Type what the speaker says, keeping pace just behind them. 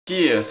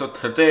Yeah, so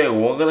today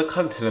we're gonna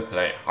continue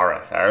playing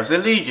Horus Heresy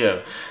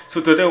Legion. So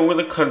today we're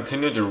gonna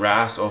continue the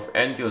Wrath of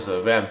Angels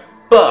event,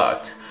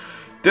 but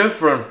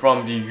different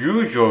from the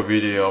usual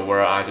video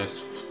where I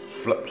just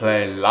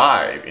play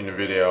live in the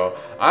video.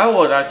 I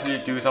would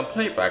actually do some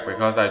playback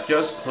because I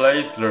just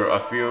played through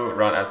a few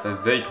runs as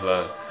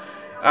Azlaellon.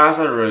 As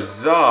a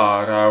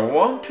result, I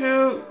want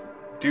to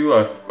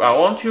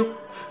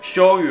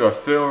show you a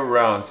few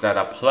rounds that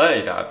I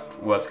played that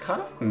was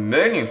kind of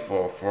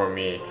meaningful for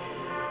me.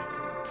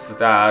 So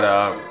that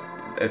I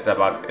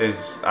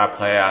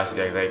play as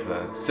the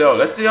Azlaellon. So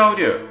let's see how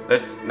we do.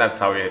 That's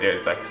how we do it.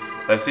 It's like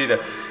let's see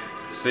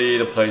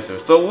the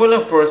places. So we're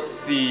gonna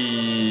first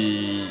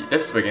see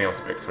this is the beginning of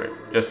the victory.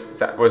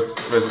 Just with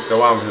the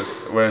one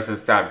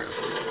versus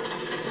Samuels.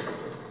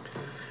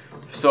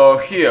 So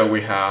here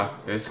we have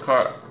this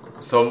card.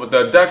 So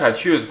the deck I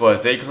choose for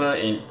Azlaellon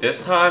in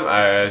this time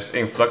is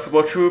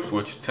Inflexible Troops,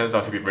 which turns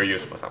out to be very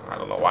useful somehow. I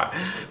don't know why,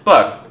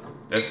 but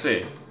let's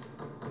see.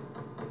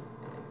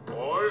 I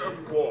am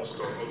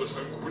master of the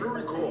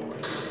sanguinary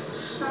god.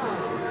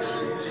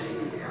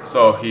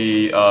 So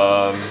he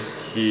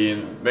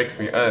makes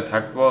me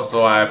unattackable,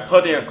 so I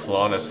put in a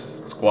clone of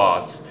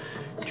squads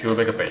to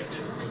make a bait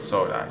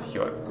so that he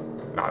would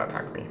not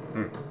attack me.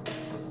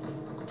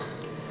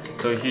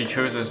 So he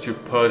chooses to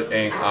put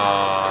in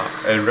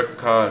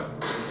Ekra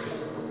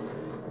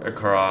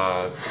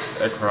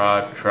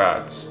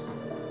threads,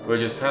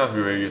 which is kind of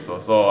very useful.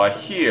 So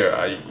here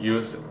I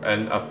use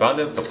an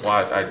abundant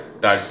supplies. I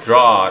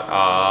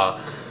draw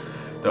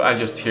the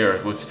Angel's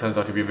Tears, which turns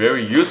out to be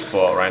very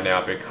useful right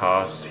now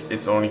because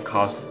it's only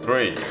costs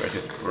 3, which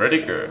is pretty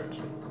good.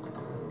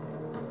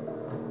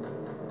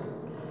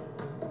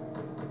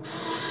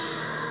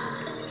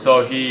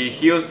 So he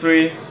heals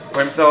 3 for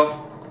himself,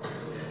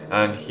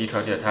 and he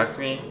tries to attack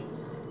me.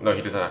 No,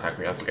 he doesn't attack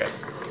me. I forget.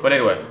 But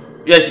anyway,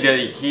 yeah, he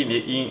did. He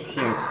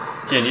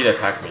indeed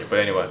attack me. But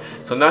anyway,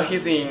 so now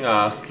he's in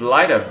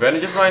slight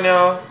advantage right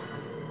now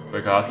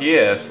because he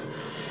is.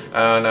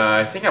 And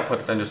I think I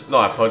put the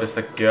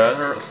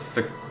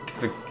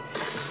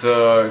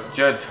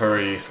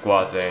Sagittary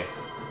squad in.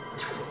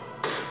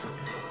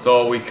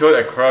 So we killed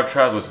a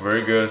Crowd was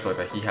very good, so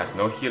that he has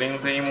no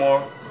healings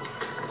anymore.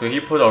 So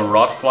he put a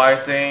Rot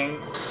Flies in,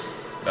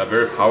 a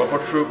very powerful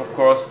troop, of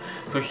course.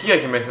 So here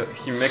he makes a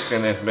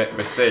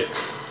mistake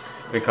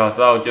because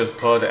I'll just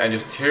put the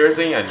Angel's Tears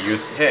in and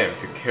use him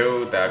to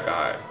kill that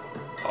guy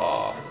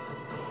off.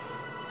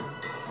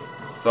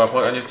 So I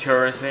put Angel's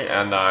Tears in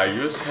and I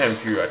use him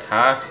to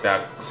attack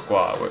that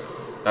squad with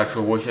that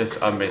troop, which is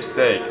a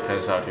mistake,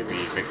 turns out to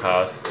be,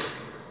 because,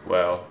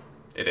 well,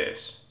 it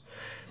is.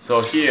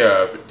 So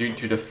here, due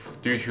to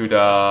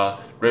the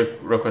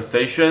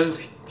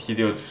requisitions, he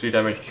deals 3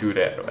 damage to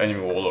the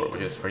enemy warlord,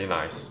 which is pretty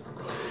nice.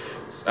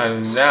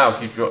 And now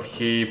he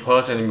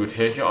puts a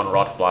mutation on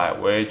Rotfly,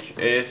 which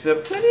is a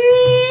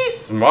pretty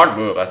smart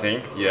move, I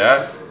think.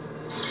 Yes.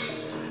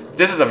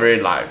 This is a very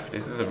live.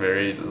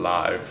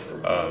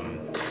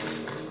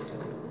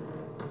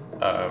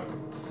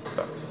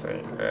 Stop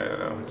saying. I don't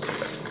know.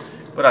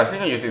 But I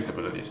think I used his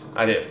abilities.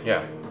 I did.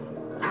 Yeah.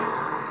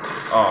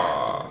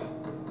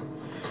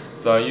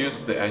 So I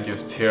used the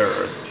Angel's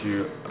Tears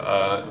to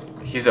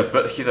his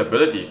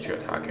ability to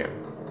attack him.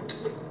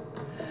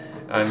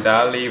 And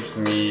that leaves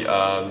me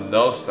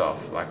no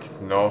stuff,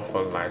 like no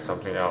fun like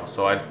something else.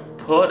 So I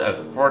put a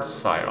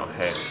Foresight on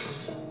him.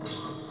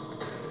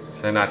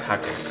 So then I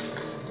attack him.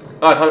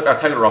 Oh, I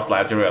attacked the Rough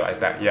Light, I didn't realize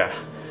that, yeah.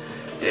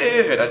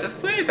 Dude, I just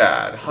played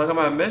that. How come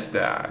I missed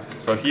that?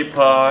 So he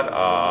put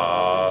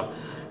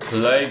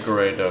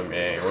Plagiarism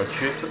in,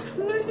 which is a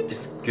pretty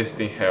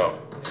disgusting hell.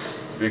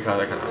 Because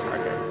I cannot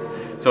attack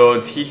him.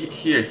 So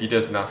here he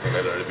does nothing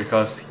literally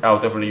because I'll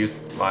definitely use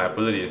my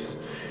abilities.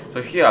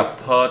 So here I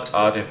put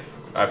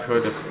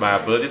my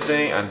abilities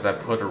in and I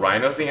put the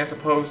Rhinos in, I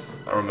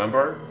suppose. I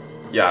remember.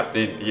 Yeah,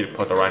 they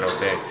put the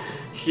Rhinos in.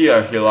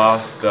 Here he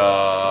lost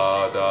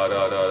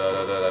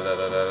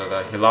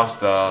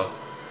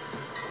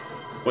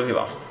what he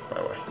lost, by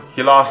the way.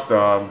 He lost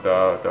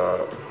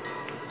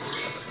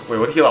wait,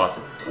 what he lost?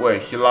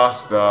 Wait, he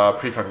lost the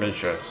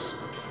precognitions.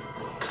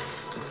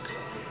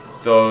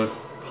 So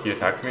he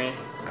attacked me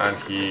and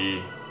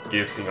he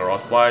gives me a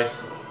Rot Flies.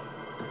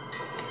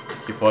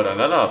 He put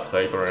another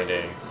Plague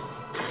Grenade.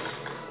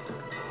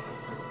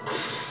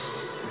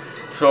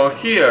 So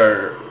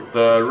here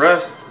the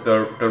rest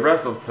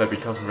of the play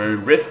becomes very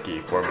risky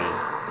for me.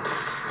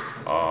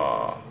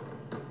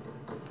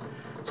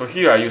 So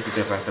here I use the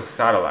defensive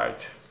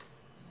satellite.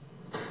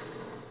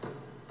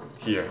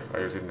 Here I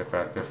use the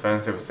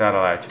defensive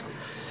satellite,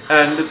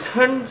 and it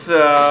turns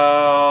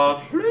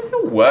out pretty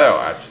well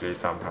actually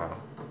somehow.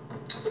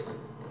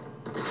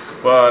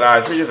 But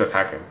I should just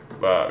attack him,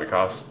 but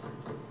because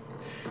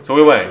so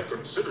we win.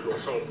 Consider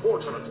yourself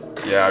fortunate.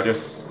 Yeah, I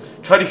just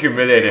try to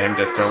humiliate him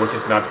this turn, which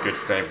is not a good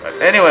thing. But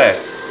anyway,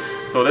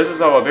 so this is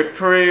our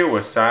victory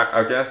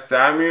against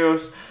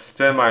Samuels.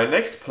 Then my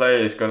next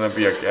play is gonna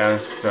be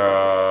against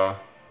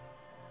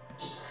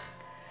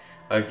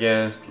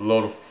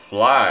Lord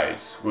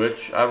flies,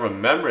 which I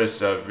remember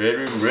is a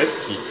very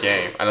risky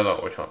game. I don't know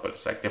which one, but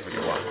it's like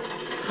definitely one.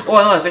 Oh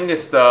no, I think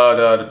it's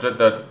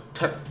the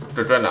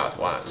Dreadnought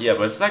one. Yeah,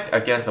 but it's like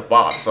against the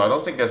boss, so I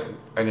don't think there's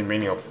any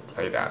meaning of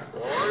play that. I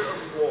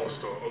am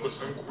master of the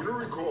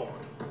Sanguinary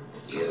God.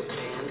 You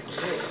can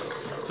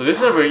kill. So this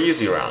is a very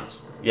easy round.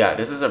 Yeah,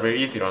 this is a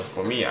very easy round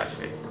for me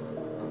actually.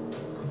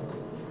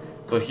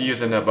 So he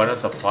used an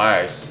abundance of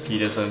flies. He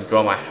doesn't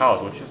draw my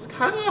health, which is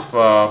kind of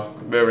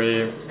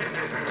very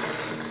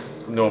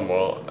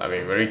normal. I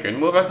mean, very good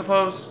move, I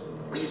suppose.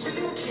 We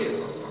salute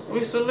you.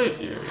 We salute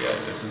you. Yeah,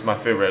 this is my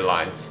favorite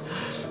lines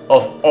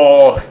of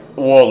all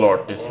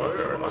Warlord. This is my I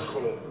favorite am line.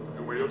 Azlaellon.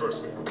 You may address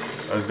me.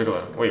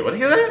 Azlaellon. Wait, what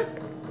did he say?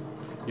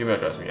 You may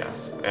address me,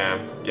 yes.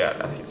 Yeah,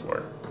 that's his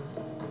word.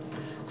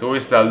 So we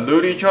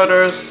salute each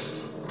other.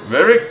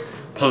 Very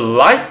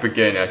polite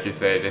beginning, I should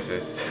say. This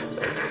is.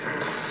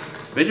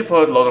 They should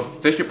put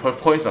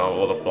points on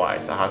all the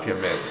flies, I have to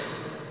admit.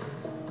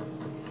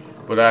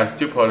 But I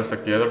still put a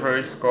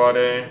security squad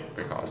in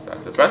because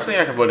that's the best thing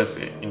I can put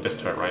in this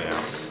turn right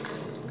now.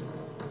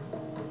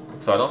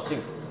 So I don't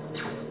think.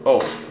 Oh,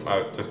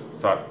 I just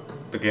thought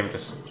the game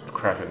just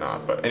crashed or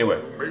not. But anyway,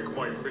 Make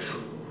my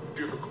mission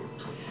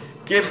difficult.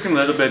 give him a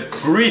little bit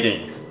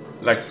greetings,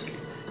 like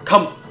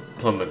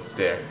compliments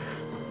there.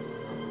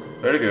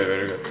 Very good,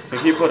 very good. So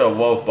he put a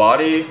wolf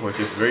body, which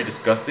is very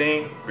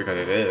disgusting because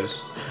it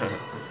is.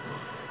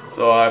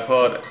 So I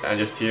put and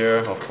just here,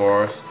 of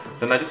course.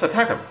 Then I just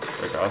attack him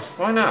because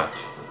why not?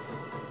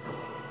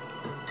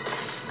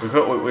 We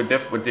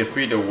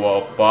defeat the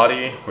wolf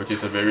body, which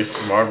is a very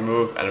smart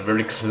move and a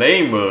very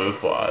claim move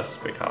for us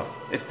because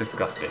it's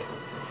disgusting.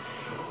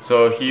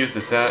 So he used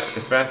the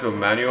defensive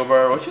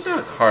maneuver, which is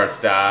a card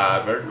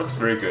that looks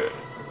very good,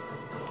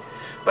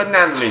 but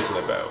not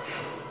reasonable.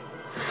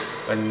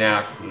 But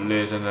not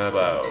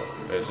reasonable.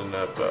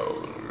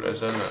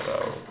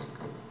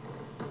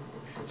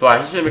 So I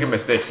actually make a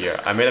mistake here.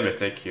 I made a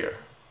mistake here.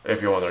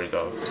 If you want to read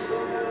those.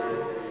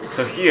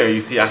 So here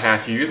you see I can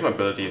actually use my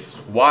abilities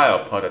while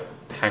put a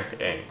tank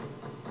in.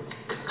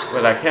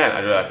 But I can't. I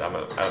realize I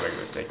make a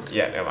mistake.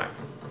 Yeah, never mind.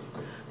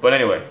 But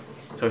anyway,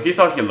 so he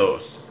saw he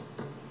lose.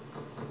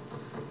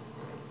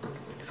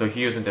 So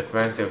he used a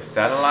defensive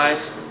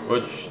satellite,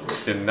 which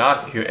did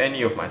not kill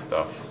any of my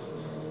stuff,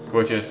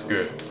 which is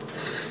good.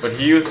 But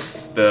he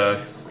used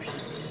the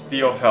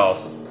steel health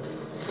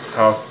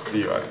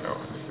steel. I don't know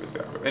how to say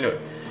that. But anyway.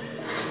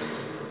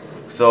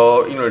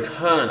 So in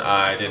return,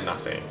 I did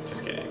nothing.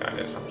 Just kidding, I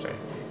did something.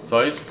 So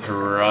I used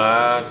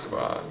Parade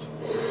Squad.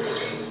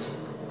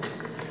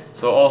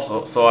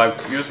 So I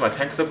used my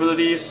tank's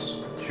abilities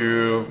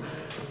to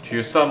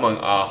summon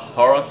a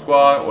Horus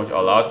Squad, which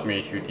allows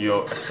me to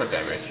deal extra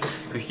damage.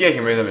 So here he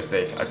made a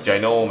mistake, a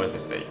ginormous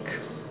mistake.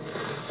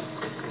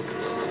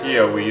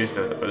 Here we use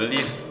the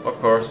abilities, of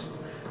course,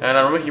 and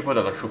I remember he put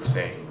on a troop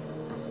thing.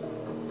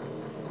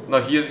 No,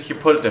 he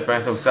put a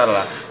defensive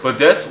satellite, but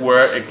that's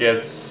where it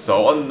gets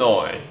so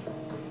annoying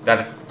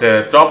that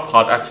the drop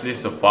pod actually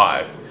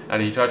survived,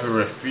 and he tried to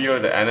refuel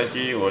the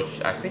energy,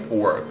 which I think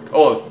worked.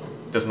 Oh,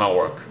 it does not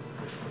work.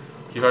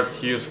 He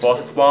used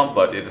False Bomb,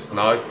 but it does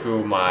not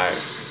kill my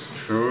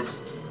troops.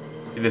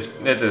 It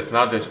does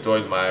not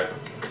destroy my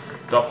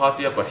drop pods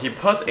yet, but he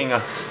puts in a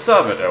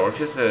servitor, which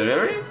is a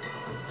very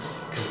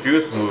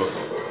confused move.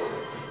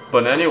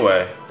 But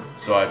anyway,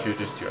 so I choose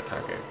just to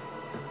attack him.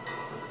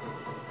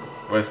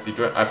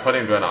 I put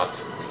in Dreadnought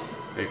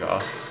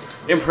because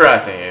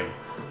impressing him,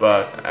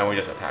 and we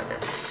just attack him.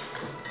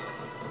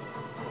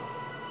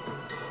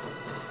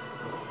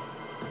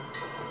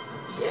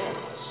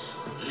 Yes.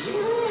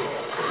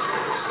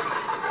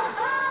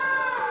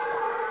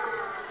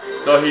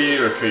 So he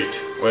retreat,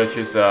 which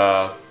is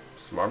a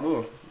smart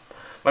move.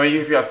 I mean,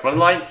 if you have front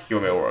line, he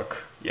may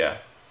work. Yeah.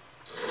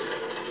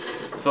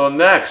 So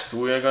next,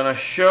 we're gonna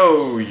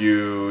show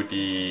you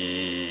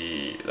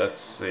the,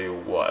 let's see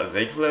what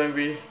Azlaellon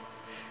MV.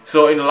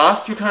 So in the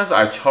last two turns,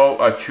 I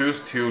choose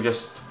to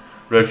just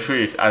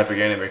retreat at the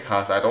beginning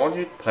because I don't want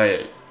to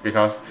play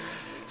it.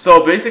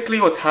 So basically,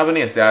 what's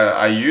happening is that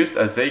I used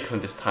Azlaellon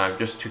this time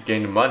just to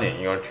gain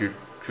money in order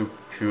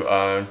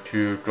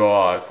to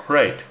draw a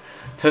crate.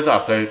 Turns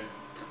out I played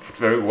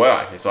very well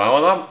actually. So I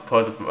want to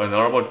put an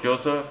honorable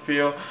Joseph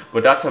field,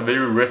 but that's a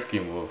very risky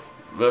move.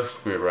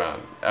 Risky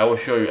round. I will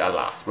show you at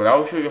last, but I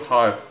will show you how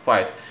I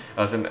fight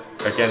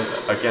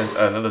against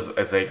another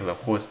Azlaellon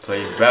who is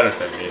playing better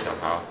than me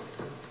somehow.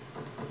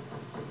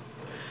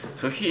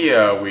 So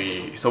here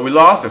we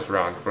lost this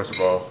round first of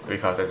all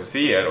because as you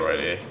see it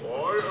already.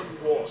 I am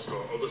master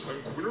of the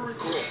Sanguinary God.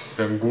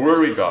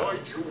 Sanguinary God.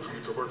 It is my duty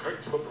to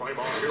protect the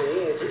Primarch in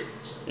all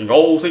things. In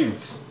all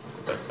things.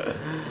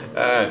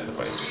 It's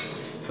funny.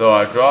 So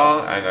I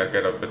draw and I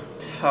get a bit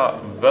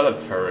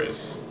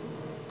Velataris.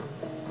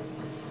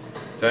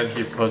 Then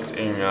he puts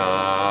in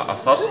a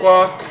Assault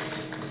Squad,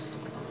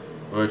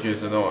 which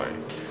is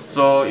annoying.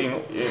 So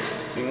in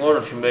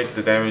order to make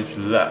the damage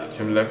less,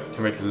 to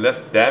make less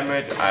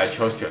damage, I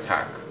chose to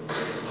attack.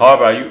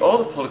 However, you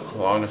also put a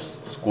Colonel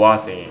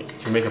Squad in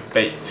to make a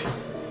bait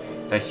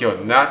that he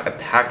will not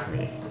attack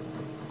me.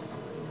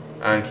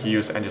 and he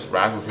used Angel's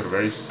Wrath, which is a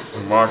very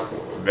smart,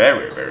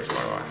 very smart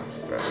one, I have to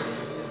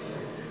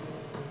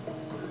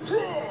say.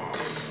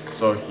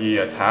 So he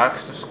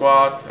attacks the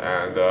squad,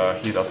 and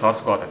his assault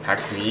squad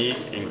attacks me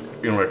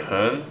in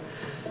return.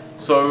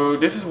 So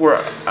this is where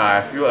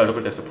I feel a little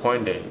bit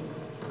disappointing.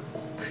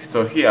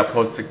 So here I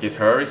put the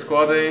guitar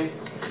squad in,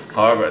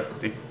 however,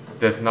 it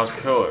does not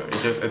kill it,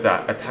 it just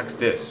attacks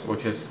this,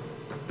 which is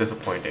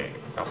disappointing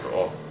after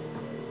all.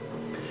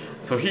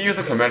 So he used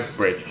a command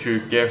break to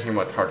give him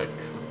a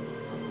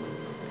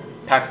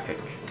tactic.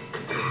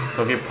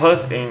 So he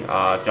puts in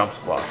a jump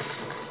squad,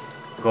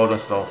 golden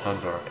stealth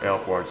hunter,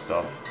 airborne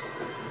stuff.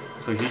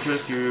 So he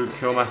chose to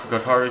kill my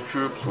Skatari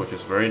troops, which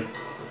is very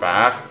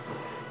bad.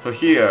 So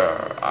here,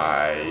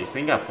 I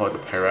think I put the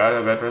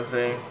Pirata veteran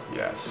thing,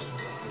 yes.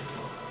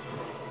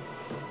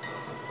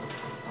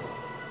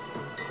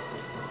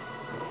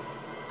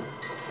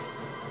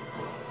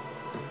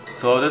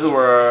 So this is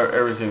where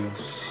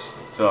everything's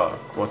stuck,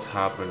 what's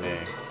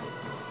happening.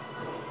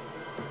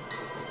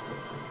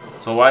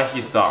 So why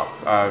he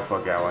stopped? I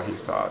forget why he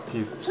stopped.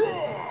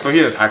 So he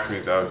attacked me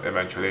though,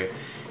 eventually.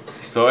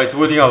 So it's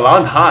waiting a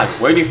long time,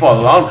 waiting for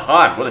a long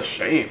time, what a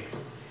shame.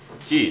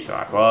 Gee, so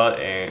I brought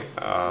in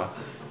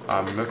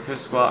Milky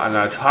Squad and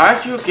I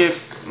tried to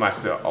give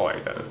myself, oh I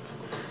didn't.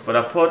 But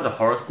I put the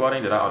Horror Squad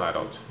in, did I? Oh no, I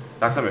don't.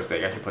 That's a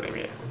mistake, I should put him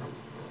here.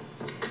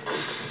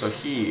 So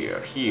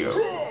here,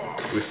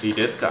 we see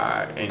this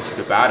guy into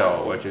the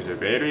battle, which is a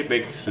very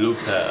big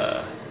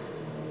trooper.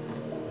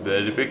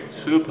 Very big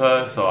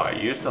trooper, so I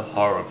used the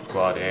Horror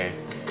Squad in.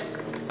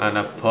 And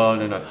I put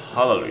in a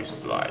Hallelujah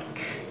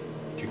Strike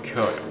to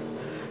kill him.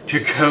 To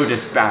kill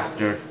this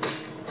bastard.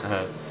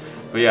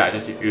 But yeah, I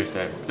just use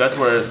them. That's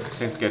where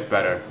things get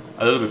better.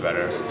 A little bit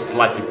better.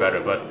 Slightly better,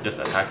 but just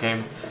attack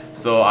him.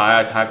 So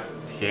I attacked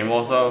him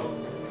also.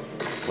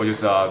 Which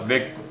is a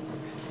big...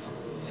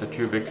 It's a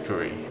 2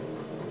 victory.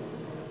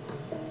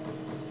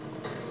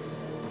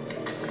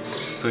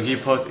 So he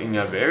puts in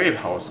a very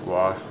powerful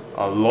squad.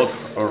 A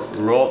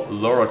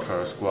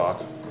Lorator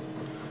squad.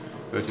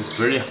 Which is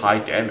very high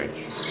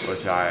damage.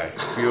 Which I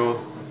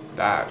feel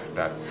bad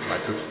that my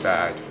troops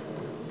died.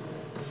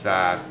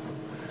 Sad.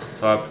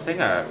 So I think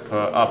I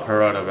put a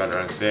Pirata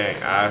veteran thing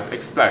as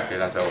expected.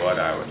 That's what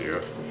I would do.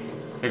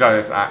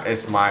 Because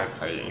it's my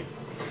playing.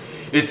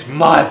 It's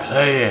my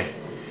playing!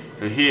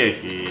 So here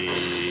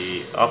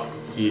he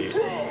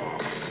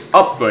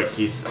upgrade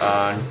his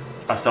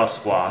assault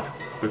squad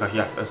because he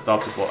has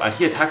unstoppable and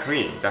he attacks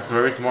me. That's a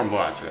very smart move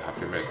actually, I have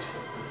to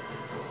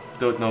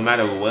admit. No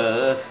matter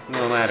what.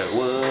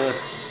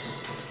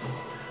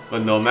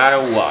 But no matter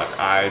what,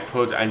 I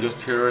put Angel's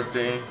Terror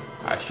thing.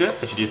 I should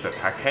just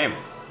attack him.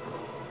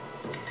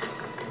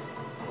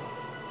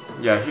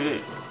 Yeah,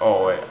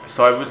 oh wait,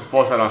 so I was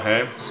forced on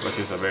him, which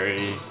is a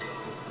very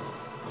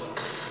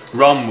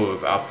wrong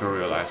move after I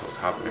realized what's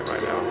happening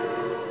right now.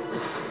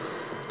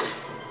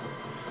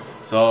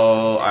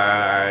 So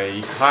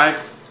I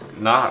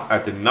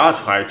did not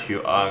try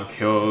to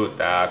kill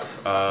that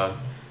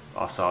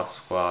assault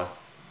squad,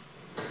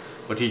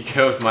 but he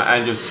kills my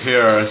Angel's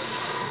Tears.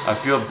 I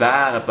feel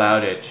bad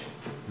about it,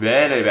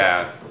 very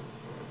bad.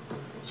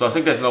 So I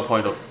think there's no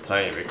point of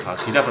playing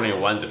because he definitely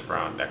won this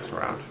round, next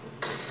round.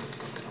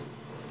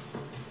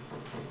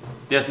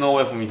 There's no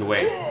way for me to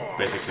win,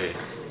 basically.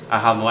 I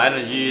have no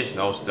energies,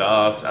 no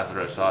stuff, as a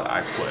result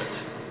I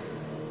quit.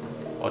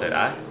 Or did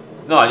I?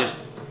 No, I just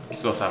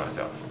suicide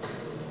myself.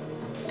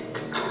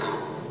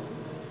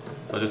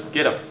 So just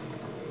get up.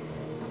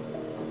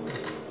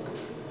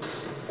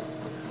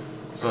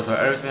 So I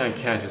try everything I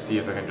can to see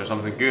if I can do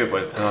something good,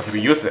 but it turns out to be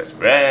useless,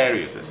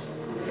 very useless.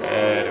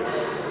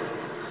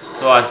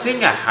 So I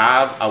think I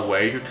have a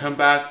way to turn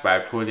back by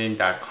putting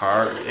that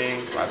card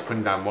in, by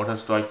putting that Mortar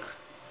Strike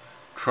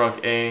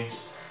truck in.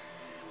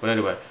 But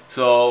anyway,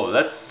 so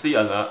let's see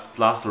another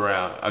last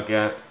round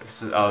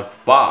against a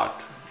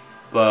bot,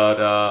 but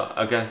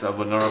against a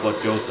vulnerable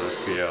Joseph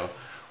field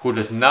who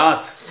does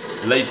not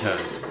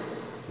latent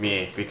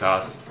me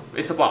because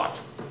it's a bot.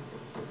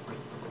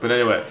 But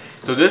anyway,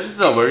 so this is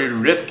a very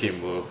risky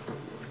move,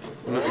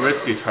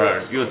 risky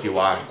turn. You'll see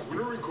why.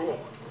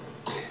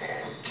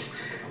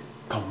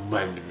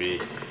 Command me.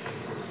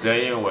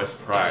 Saying with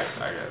pride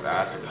like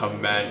that.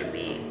 Command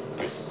me.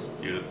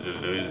 You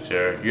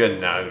loser. You're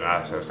not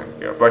master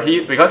thinker. But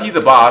because he's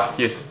a bot,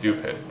 he's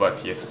stupid. But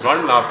he's smart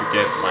enough to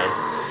get my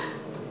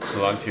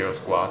volunteer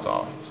squads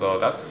off. So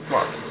that's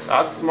smart.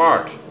 That's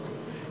smart.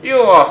 You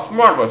are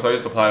smart, but so you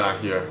supply line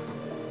here.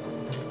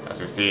 As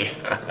you see,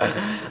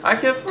 I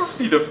can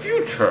foresee the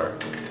future.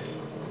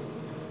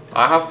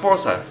 I have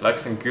foresight, like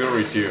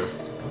Sanguri do.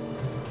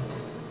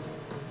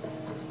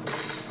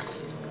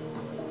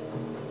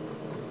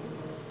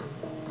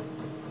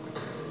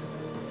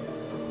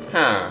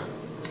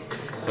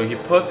 So he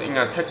puts in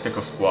a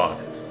technical squad,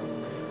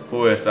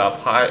 who is a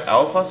Pi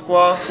Alpha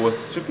squad, who is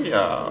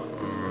super.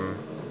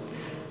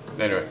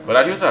 Anyway, but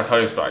I use a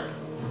Artillery Strike.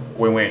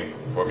 Win-win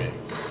for me.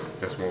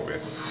 This move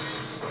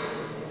is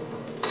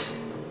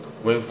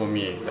win for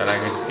me. That I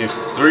can just give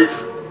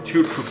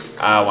two troops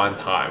at one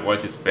time,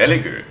 which is very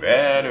good,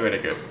 very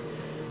good.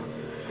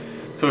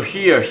 So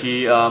here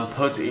he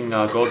puts in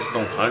a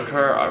Goldstone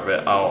Hunter.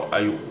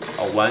 I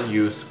one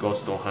use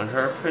Goldstone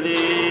Hunter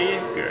pretty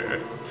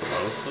good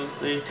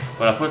supposedly,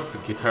 but I put the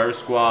Guitar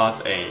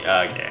Squad in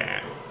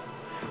again.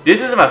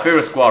 This is my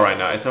favorite squad right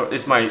now. It's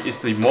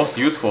the most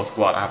useful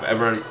squad I've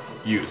ever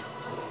used.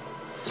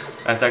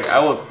 It's like I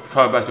will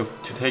try my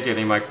best to take it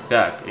in my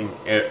deck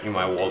in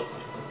my wallet.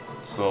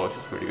 So it's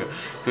pretty good.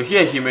 So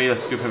here he made a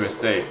stupid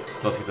mistake.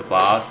 Plus he's a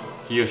bot.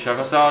 He used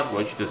Shadow Assault,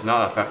 which does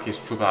not affect his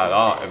troop at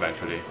all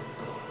eventually.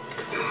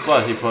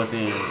 But he put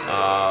in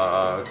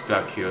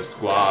Dracula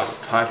squad,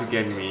 try to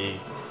get me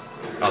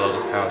a lot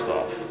of health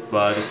off.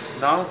 But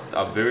it's not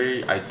a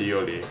very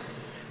ideally.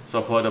 So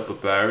I put up a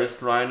Barris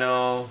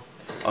Rhino,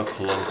 a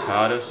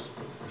Column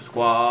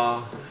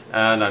squad,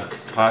 and I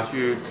try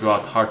to draw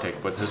Tartic,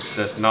 but this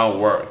does not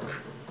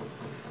work.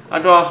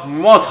 I draw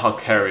Mortal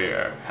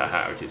Carrier,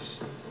 haha, which is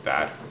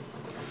bad.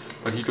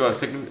 But he draws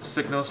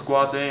Signal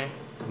Squads in,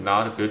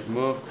 not a good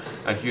move,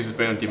 and he uses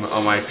Bane Demon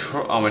on my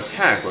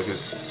tank, which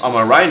is on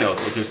my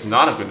Rhinos, which is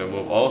not a good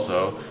move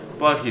also.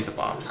 But he's a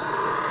bot.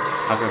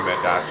 How can we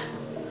make that?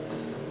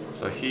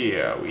 So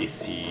here we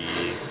see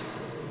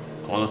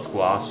Corner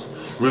Squads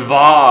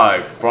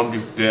revived from the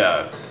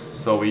death.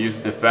 So we use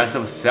defense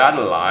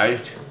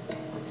satellite,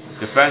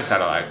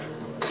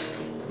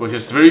 which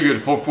is very good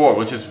for 4,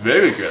 which is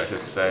very good I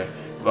should say.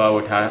 But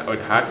we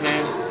attack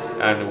him,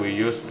 and we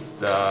use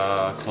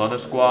the Corner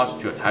Squads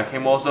to attack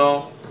him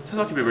also.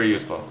 Turns out to be very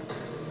useful.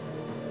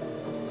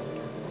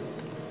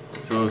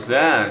 So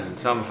then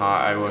somehow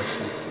I was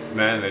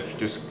managed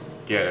to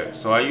get it.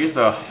 So I use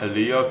a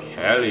Helio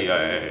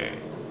Carrier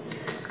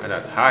and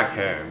attack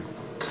him,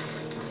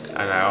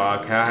 and I'll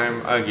attack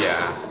him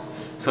again.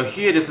 So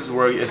here this is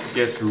where it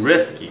gets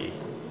risky,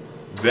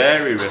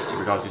 very risky,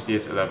 because you see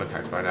it's 11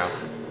 attacks right now.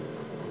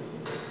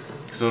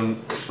 So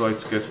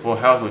it gets 4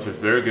 health, which is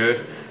very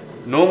good.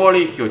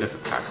 Normally he'll just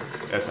attack,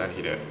 as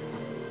he did.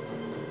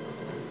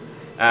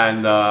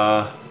 And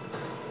yeah.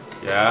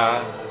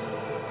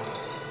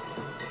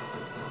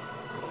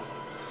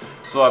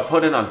 So I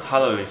put it on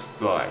Totally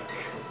Strike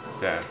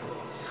then.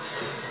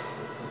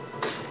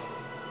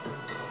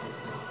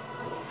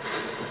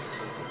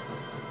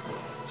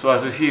 So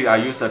as you see, I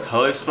used a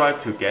Totally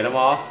Strike to get him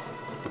off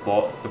the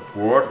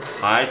board.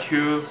 Try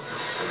to.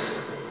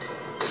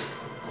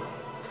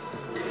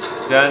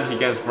 Then he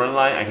gets front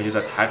line, I can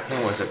just attack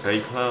him with a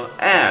Declan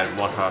and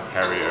Mortal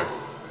Carrier.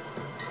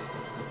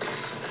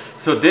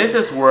 So this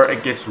is where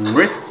it gets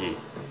risky,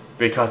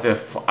 because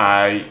if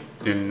I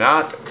do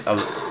not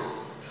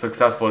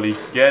successfully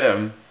get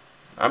him,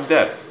 I'm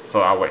dead, so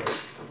I win.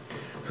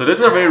 So this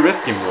is a very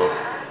risky move.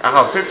 I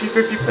have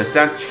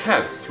 50%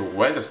 chance to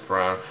win this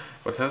round,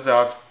 but turns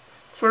out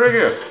it's very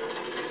good.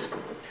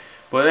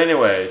 But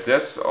anyway,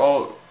 that's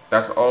all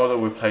that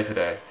we played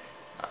today.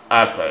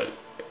 I played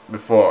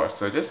before,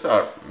 so just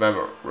a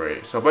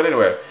memory. So but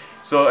anyway,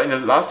 so in the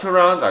last 2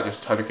 rounds I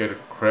just tried to get as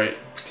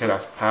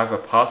fast as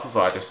possible,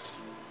 so I just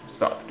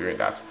stopped doing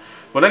that.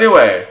 But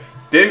anyway,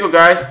 there you go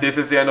guys, this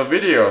is the end of the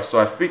video. So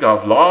I speak a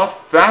lot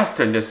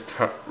faster in this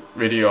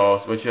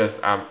videos, which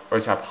I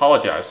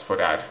apologize for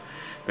that,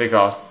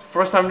 because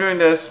first time doing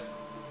this,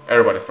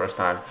 everybody first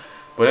time.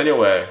 But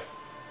anyway,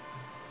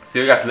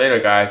 see you guys later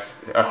guys.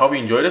 I hope you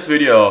enjoyed this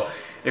video.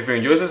 If you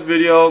enjoyed this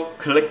video,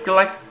 click the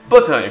like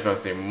button. If you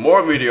want to see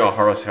more video on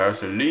Horus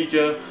Heresy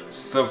Legion,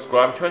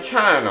 subscribe to my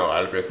channel.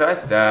 And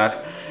besides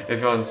that,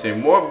 if you want to see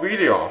more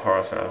video on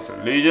Horus Heresy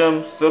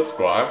Legion,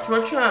 subscribe to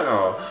my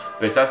channel.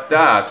 Besides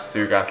that, see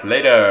you guys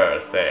later.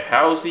 Stay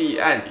healthy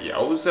and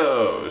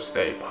also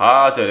stay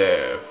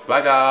positive.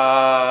 Bye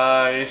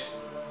guys.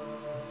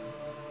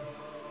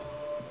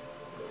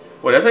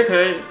 Well, did I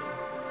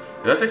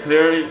say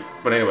clearly?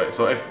 But anyway,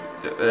 so if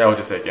I'll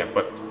just say again,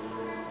 but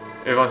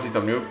if you want to see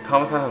some new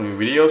content, some new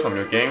videos, some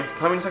new games,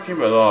 comment section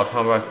below. I'll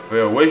tell you for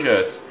your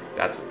wishes.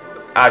 That's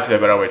actually a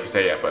better way to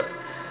say it, but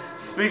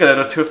speak a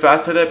little too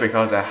fast today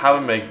because I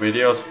haven't made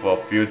videos for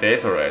a few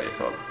days already,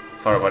 so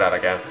sorry about that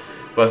again.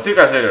 But see you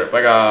guys later.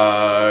 Bye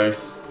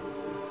guys.